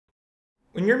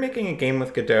When you're making a game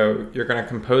with Godot, you're going to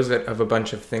compose it of a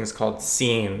bunch of things called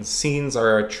scenes. Scenes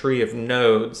are a tree of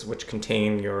nodes which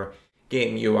contain your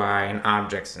game UI and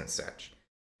objects and such.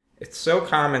 It's so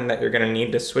common that you're going to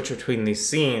need to switch between these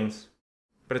scenes,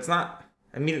 but it's not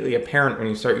immediately apparent when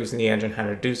you start using the engine how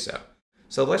to do so.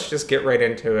 So let's just get right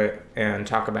into it and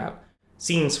talk about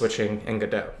scene switching in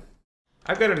Godot.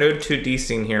 I've got a node 2D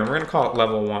scene here, and we're going to call it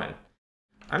level 1.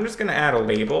 I'm just going to add a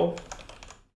label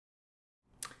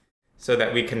so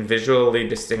that we can visually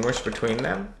distinguish between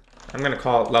them. I'm going to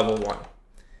call it level 1.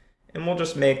 And we'll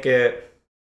just make it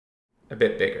a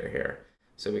bit bigger here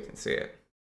so we can see it.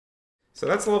 So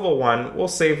that's level 1. We'll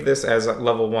save this as a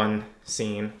level 1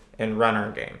 scene and run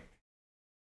our game.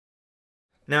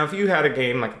 Now, if you had a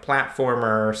game like a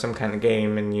platformer or some kind of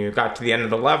game and you got to the end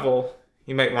of the level,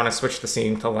 you might want to switch the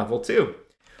scene to level 2.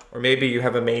 Or maybe you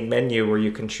have a main menu where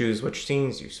you can choose which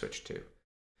scenes you switch to.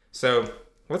 So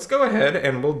let's go ahead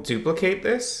and we'll duplicate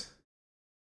this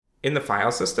in the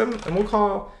file system and we'll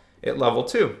call it level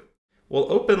 2.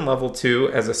 We'll open level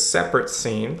 2 as a separate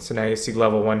scene. So now you see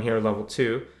level 1 here, level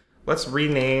 2. Let's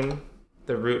rename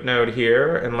the root node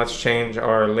here and let's change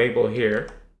our label here.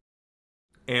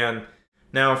 And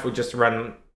now if we just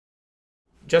run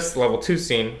just level 2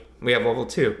 scene, we have level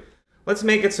 2. Let's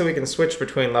make it so we can switch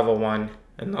between level 1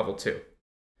 and level 2.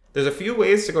 There's a few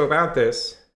ways to go about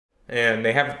this, and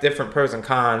they have different pros and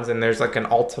cons, and there's like an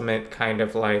ultimate kind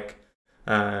of like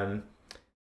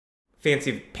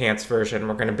fancy pants version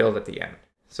we're going to build at the end.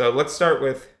 So let's start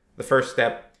with the first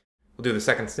step, we'll do the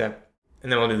second step,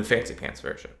 and then we'll do the fancy pants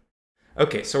version.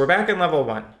 Okay, so we're back in level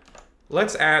 1.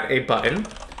 Let's add a button.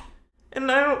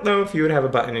 And I don't know if you would have a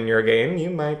button in your game.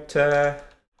 You might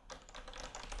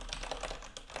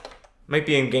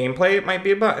be in gameplay, it might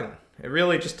be a button. It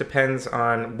really just depends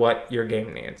on what your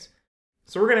game needs.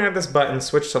 So we're gonna have this button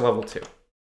switch to level 2.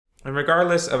 And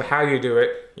regardless of how you do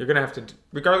it, you're gonna have to,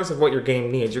 regardless of what your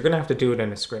game needs, you're gonna have to do it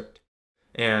in a script.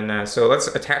 And so let's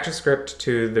attach a script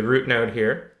to the root node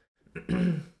here.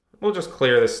 We'll just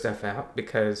clear this stuff out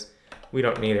because we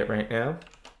don't need it right now.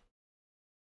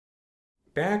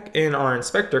 Back in our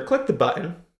inspector, click the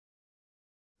button.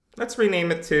 Let's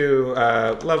rename it to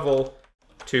level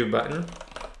 2 button,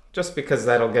 just because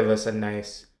that'll give us a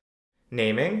nice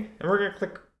naming. And we're gonna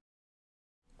click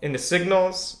into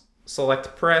signals,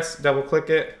 select press, double click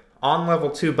it, on level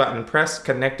 2 button, press,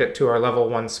 connect it to our level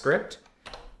 1 script.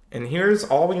 And here's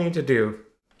all we need to do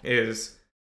is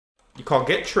you call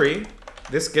get tree.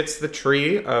 This gets the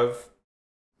tree of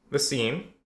the scene,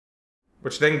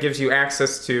 which then gives you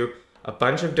access to a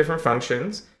bunch of different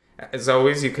functions. As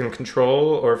always, you can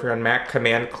control, or if you're on Mac,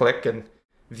 command click and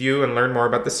view and learn more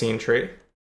about the scene tree.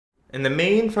 And the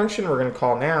main function we're going to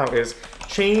call now is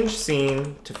change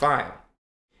scene to file.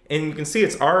 And you can see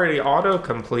it's already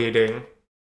auto-completing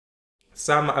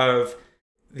some of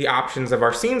the options of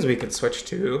our scenes we could switch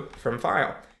to from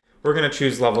file. We're going to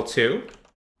choose level 2,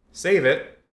 save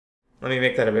it. Let me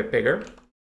make that a bit bigger.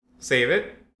 Save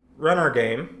it, run our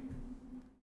game.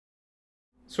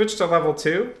 Switch to level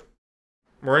 2.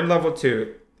 We're in level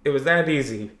 2. It was that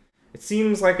easy. It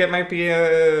seems like it might be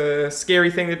a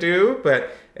scary thing to do,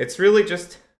 but it's really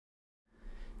just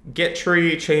get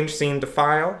tree, change scene to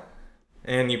file,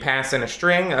 and you pass in a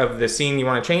string of the scene you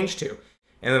want to change to.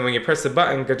 And then when you press the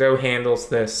button, Godot handles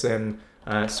this and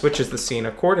switches the scene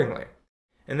accordingly.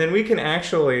 And then we can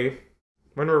actually,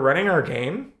 when we're running our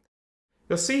game,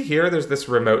 you'll see here there's this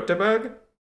remote debug.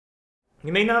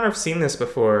 You may not have seen this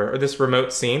before, or this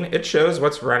remote scene. It shows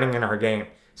what's running in our game.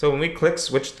 So when we click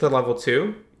switch to level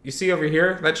 2, you see over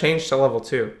here, that changed to level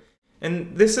 2.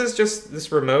 And this is just,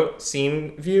 this remote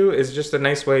scene view is just a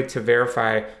nice way to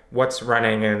verify what's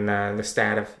running and the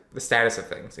status of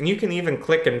things. And you can even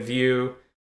click and view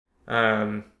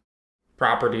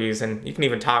properties, and you can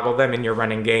even toggle them in your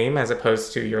running game as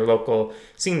opposed to your local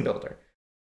scene builder.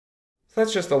 So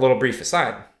that's just a little brief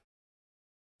aside.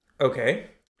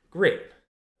 Okay, great.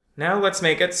 Now let's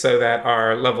make it so that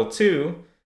our level 2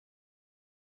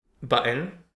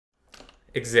 button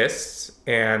exists,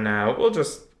 and we'll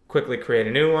just quickly create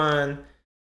a new one.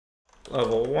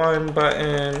 Level 1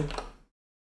 button.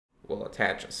 We'll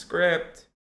attach a script.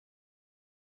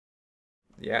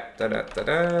 Yeah,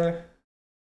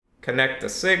 connect the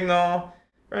signal.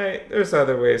 Right, there's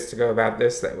other ways to go about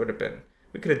this that would have been,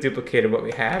 we could have duplicated what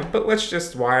we have, but let's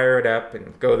just wire it up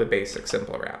and go the basic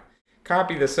simple route.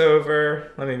 Copy this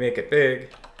over, let me make it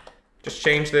big. Just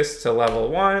change this to level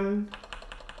 1.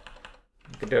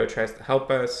 Godot tries to help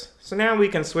us. So now we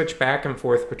can switch back and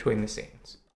forth between the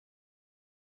scenes.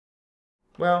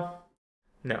 Well,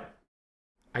 no.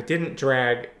 I didn't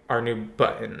drag our new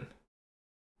button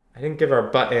I didn't give our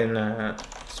button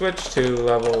switch to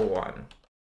level 1.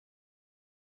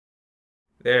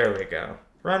 There we go.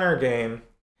 Run our game.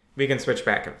 We can switch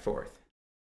back and forth.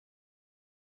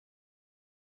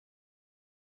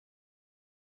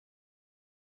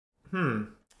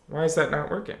 Why is that not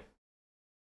working?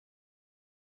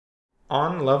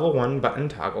 On level 1 button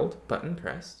toggled, button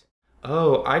pressed.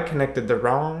 Oh, I connected the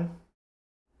wrong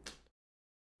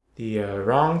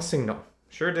signal.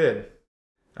 Sure did.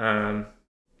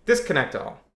 Disconnect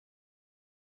all.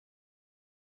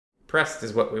 Pressed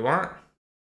is what we want.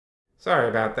 Sorry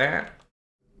about that.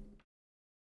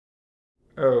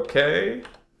 Okay.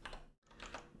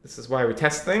 This is why we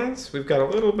test things. We've got a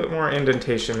little bit more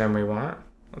indentation than we want.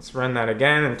 Let's run that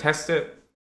again and test it.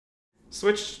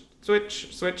 Switch,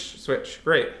 switch, switch, switch.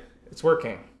 Great, it's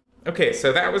working. Okay,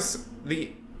 so that was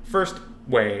the first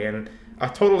way, and a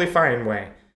totally fine way.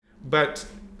 But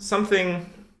something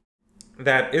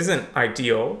that isn't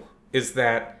ideal is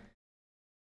that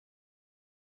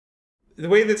the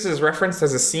way this is referenced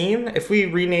as a scene, if we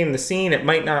rename the scene, it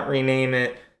might not rename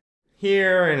it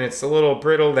here, and it's a little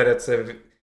brittle that it's a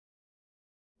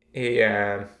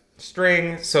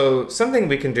string. So something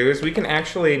we can do is we can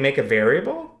actually make a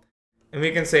variable, and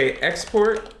we can say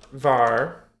export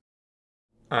var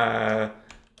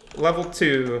level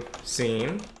 2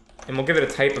 scene, and we'll give it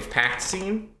a type of packed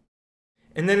scene.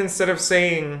 And then instead of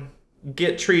saying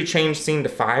get tree change scene to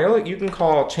file, you can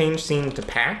call change scene to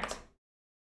packed,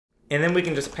 and then we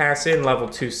can just pass in level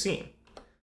 2 scene.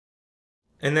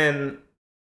 And then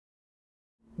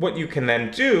what you can then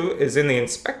do is in the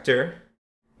inspector,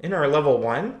 in our level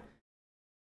 1,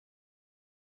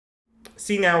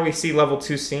 see, now we see level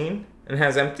 2 scene and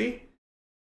has empty.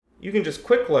 You can just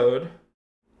quick load,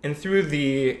 and through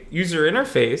the user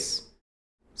interface,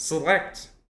 select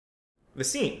the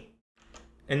scene.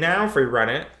 And now if we run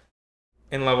it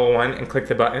in level 1 and click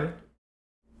the button,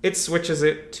 it switches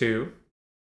it to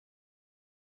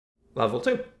level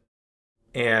 2.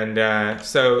 And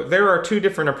so there are 2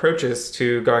 different approaches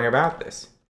to going about this.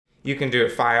 You can do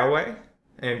it file way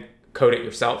and code it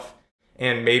yourself,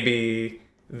 and maybe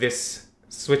this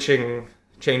switching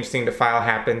change scene to file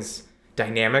happens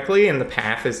dynamically, and the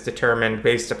path is determined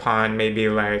based upon maybe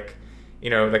like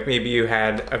maybe you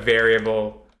had a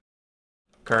variable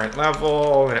current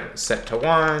level and it was set to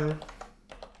 1,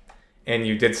 and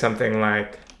you did something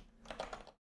like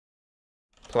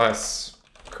plus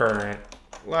current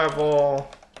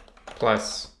level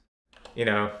plus,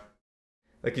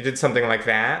 like you did something like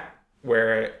that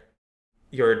where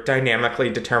you're dynamically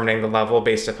determining the level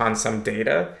based upon some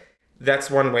data.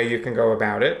 That's one way you can go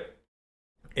about it,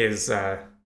 is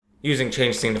using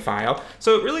change scene to file.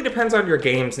 So it really depends on your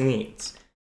game's needs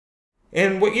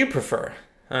and what you prefer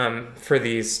for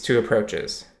these 2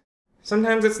 approaches.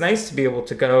 Sometimes it's nice to be able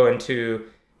to go into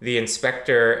the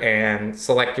inspector and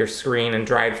select your screen and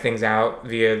drive things out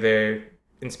via the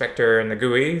inspector and the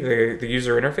GUI, the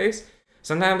user interface.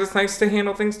 Sometimes it's nice to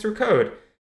handle things through code.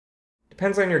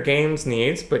 Depends on your game's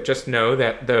needs, but just know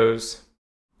that those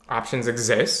options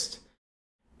exist.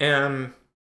 And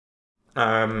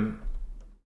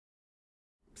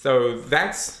so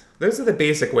those are the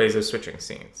basic ways of switching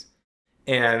scenes.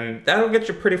 And that'll get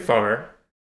you pretty far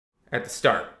at the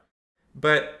start.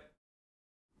 But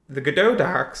the Godot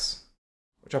docs,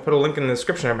 which I'll put a link in the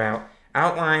description about,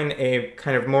 outline a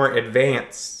kind of more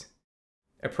advanced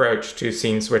approach to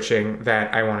scene switching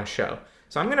that I want to show.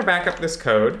 So I'm going to back up this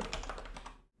code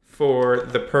for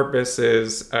the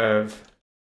purposes of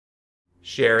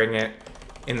sharing it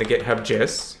in the GitHub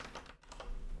gist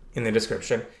in the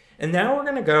description. And now we're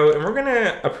going to go and we're going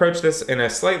to approach this in a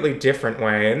slightly different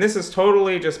way. And this is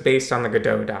totally just based on the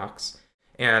Godot docs.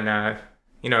 And,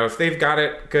 if they've got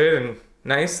it good and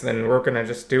nice, then we're going to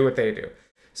just do what they do.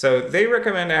 So they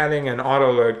recommend adding an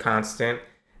autoload constant.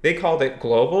 They called it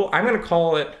global. I'm going to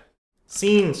call it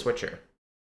scene switcher.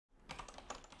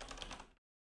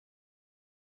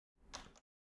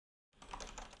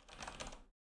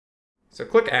 So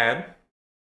click add.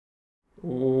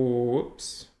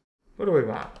 Whoops. What do we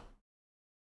want?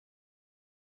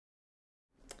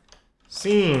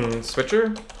 Scene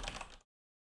switcher.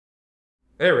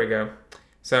 There we go.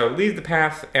 So leave the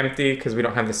path empty because we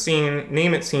don't have the scene.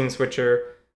 Name it scene switcher.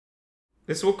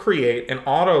 This will create an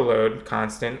autoload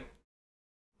constant,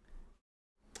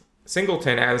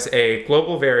 Singleton, as a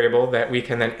global variable that we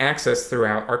can then access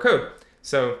throughout our code.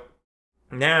 So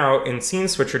now in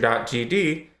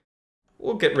sceneswitcher.gd,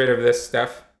 we'll get rid of this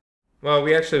stuff. Well,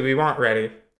 we want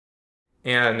ready.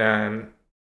 And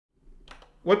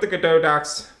what the Godot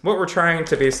docs, what we're trying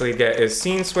to basically get is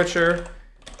scene switcher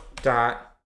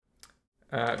dot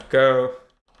go,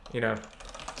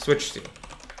 switch scene.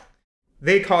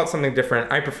 They call it something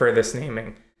different. I prefer this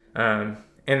naming. And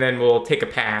then we'll take a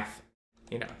path,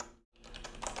 you know.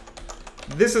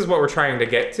 This is what we're trying to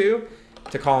get to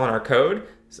call in our code.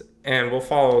 And we'll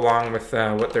follow along with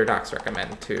what their docs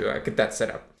recommend to get that set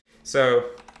up. So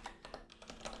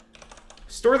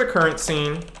store the current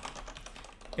scene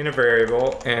in a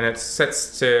variable, and it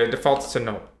defaults to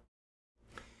null.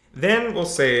 Then we'll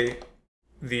say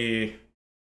the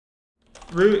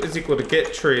root is equal to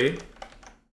get tree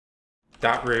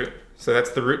dot root. So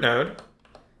that's the root node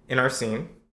in our scene.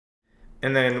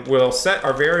 And then we'll set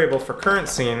our variable for current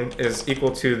scene is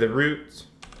equal to the root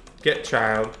get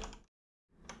child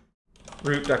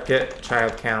root.get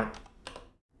child count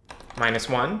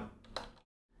 -1.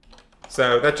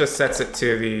 So that just sets it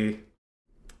to the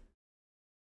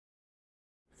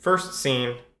first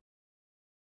scene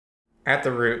at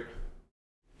the root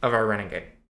of our running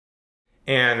game.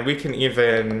 And we can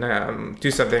even do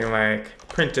something like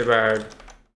print debug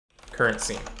current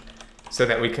scene so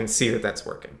that we can see that that's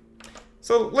working.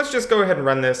 So let's just go ahead and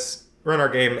run our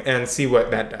game and see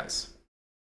what that does.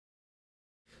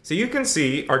 So you can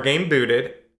see our game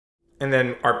booted, and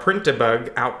then our print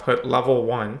debug output level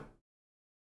 1.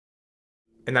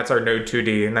 And that's our node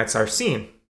 2D, and that's our scene,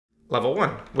 level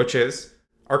 1, which is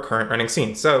our current running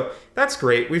scene. So that's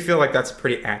great. We feel like that's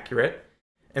pretty accurate.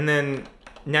 And then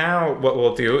now what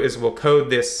we'll do is we'll code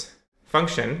this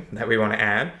function that we want to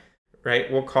add, right?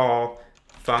 We'll call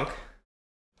func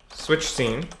switch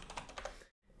scene,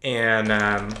 and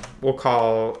we'll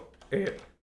call it,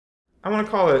 I want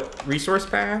to call it resource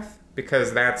path,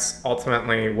 because that's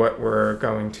ultimately what we're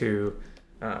going to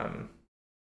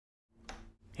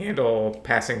handle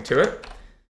passing to it.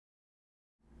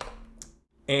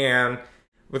 And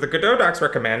what the Godot docs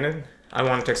recommended, I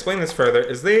wanted to explain this further,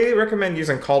 is they recommend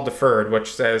using call deferred,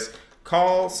 which says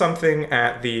call something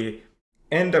at the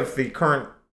end of the current,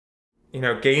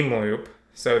 game loop,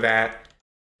 so that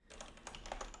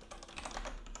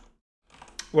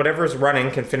whatever's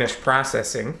running can finish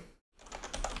processing.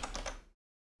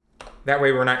 That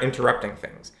way we're not interrupting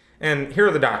things. And here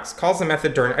are the docs. Calls the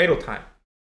method during idle time.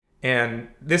 And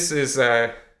this is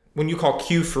when you call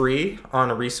queue free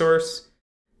on a resource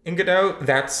in Godot,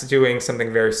 that's doing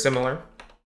something very similar.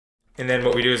 And then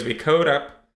what we do is we code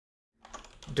up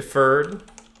deferred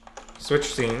switch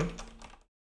scene,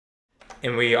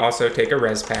 and we also take a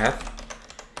res path.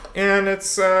 And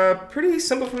it's pretty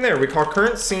simple from there. We call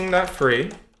current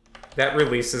scene.free, that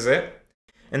releases it.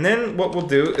 And then what we'll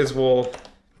do is we'll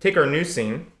take our new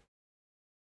scene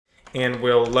and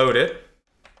we'll load it.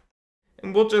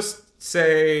 And we'll just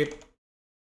say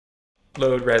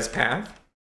load res path.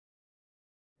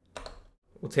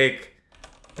 We'll take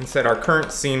and set our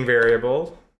current scene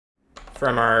variable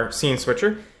from our scene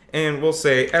switcher, and we'll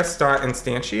say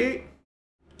s.instantiate.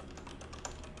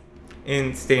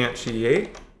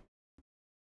 Instantiate.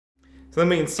 So then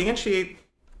we instantiate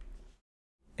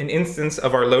an instance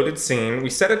of our loaded scene. We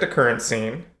set it to current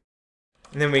scene,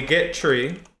 and then we get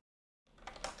tree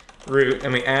root,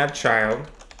 and we add child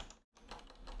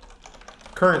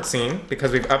current scene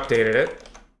because we've updated it.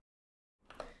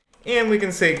 And we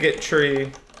can say get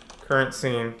tree current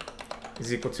scene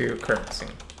is equal to current scene.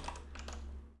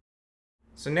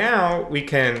 So now we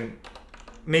can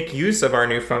make use of our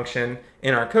new function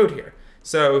in our code here.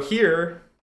 So here,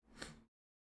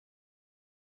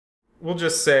 we'll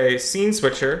just say scene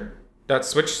switcher dot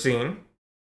switch scene,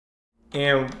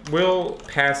 and we'll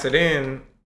pass it in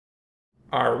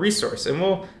our resource, and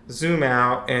we'll zoom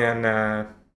out and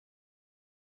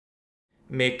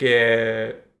make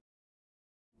it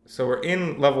so we're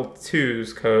in level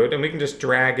 2's code, and we can just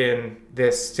drag in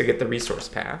this to get the resource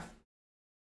path.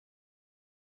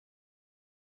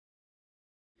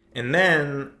 And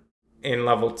then in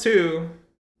level 2,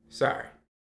 sorry.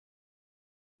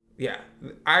 Yeah,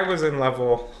 I was in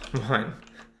level 1.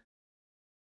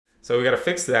 So we got to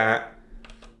fix that.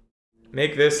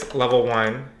 Make this level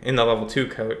 1 in the level 2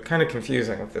 code. Kind of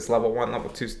confusing with this level 1, level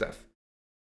 2 stuff.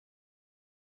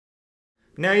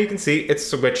 Now you can see it's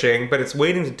switching, but it's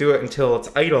waiting to do it until it's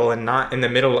idle and not in the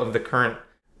middle of the current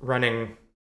running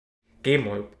game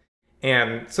loop.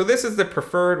 And so this is the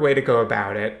preferred way to go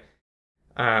about it,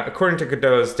 according to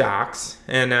Godot's docs.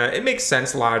 And it makes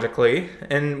sense logically.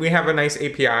 And we have a nice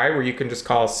API where you can just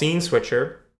call scene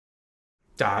switcher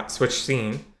dot switch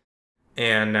scene.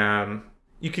 And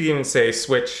you could even say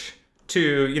switch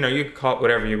to, you could call it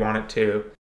whatever you want it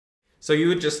to. So you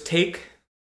would just take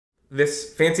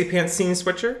this fancy pants scene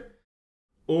switcher,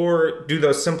 or do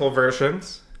those simple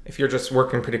versions if you're just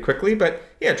working pretty quickly. But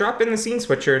yeah, drop in the scene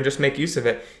switcher and just make use of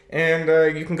it.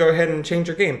 And you can go ahead and change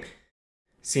your game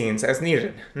scenes as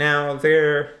needed. Now,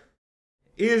 there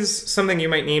is something you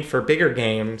might need for bigger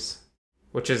games,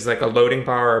 which is like a loading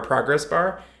bar or a progress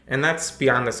bar, and that's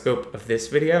beyond the scope of this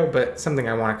video, but something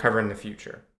I want to cover in the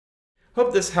future.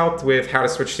 Hope this helped with how to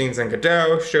switch scenes in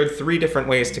Godot, showed 3 different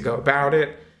ways to go about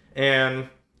it, and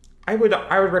I would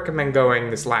recommend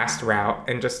going this last route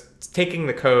and just taking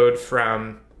the code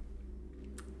from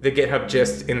the GitHub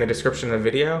gist in the description of the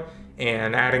video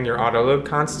and adding your autoload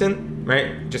constant,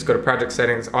 right? Just go to project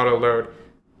settings, autoload,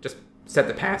 just set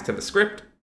the path to the script,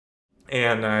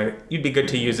 and you'd be good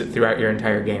to use it throughout your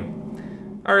entire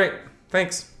game. All right,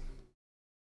 thanks.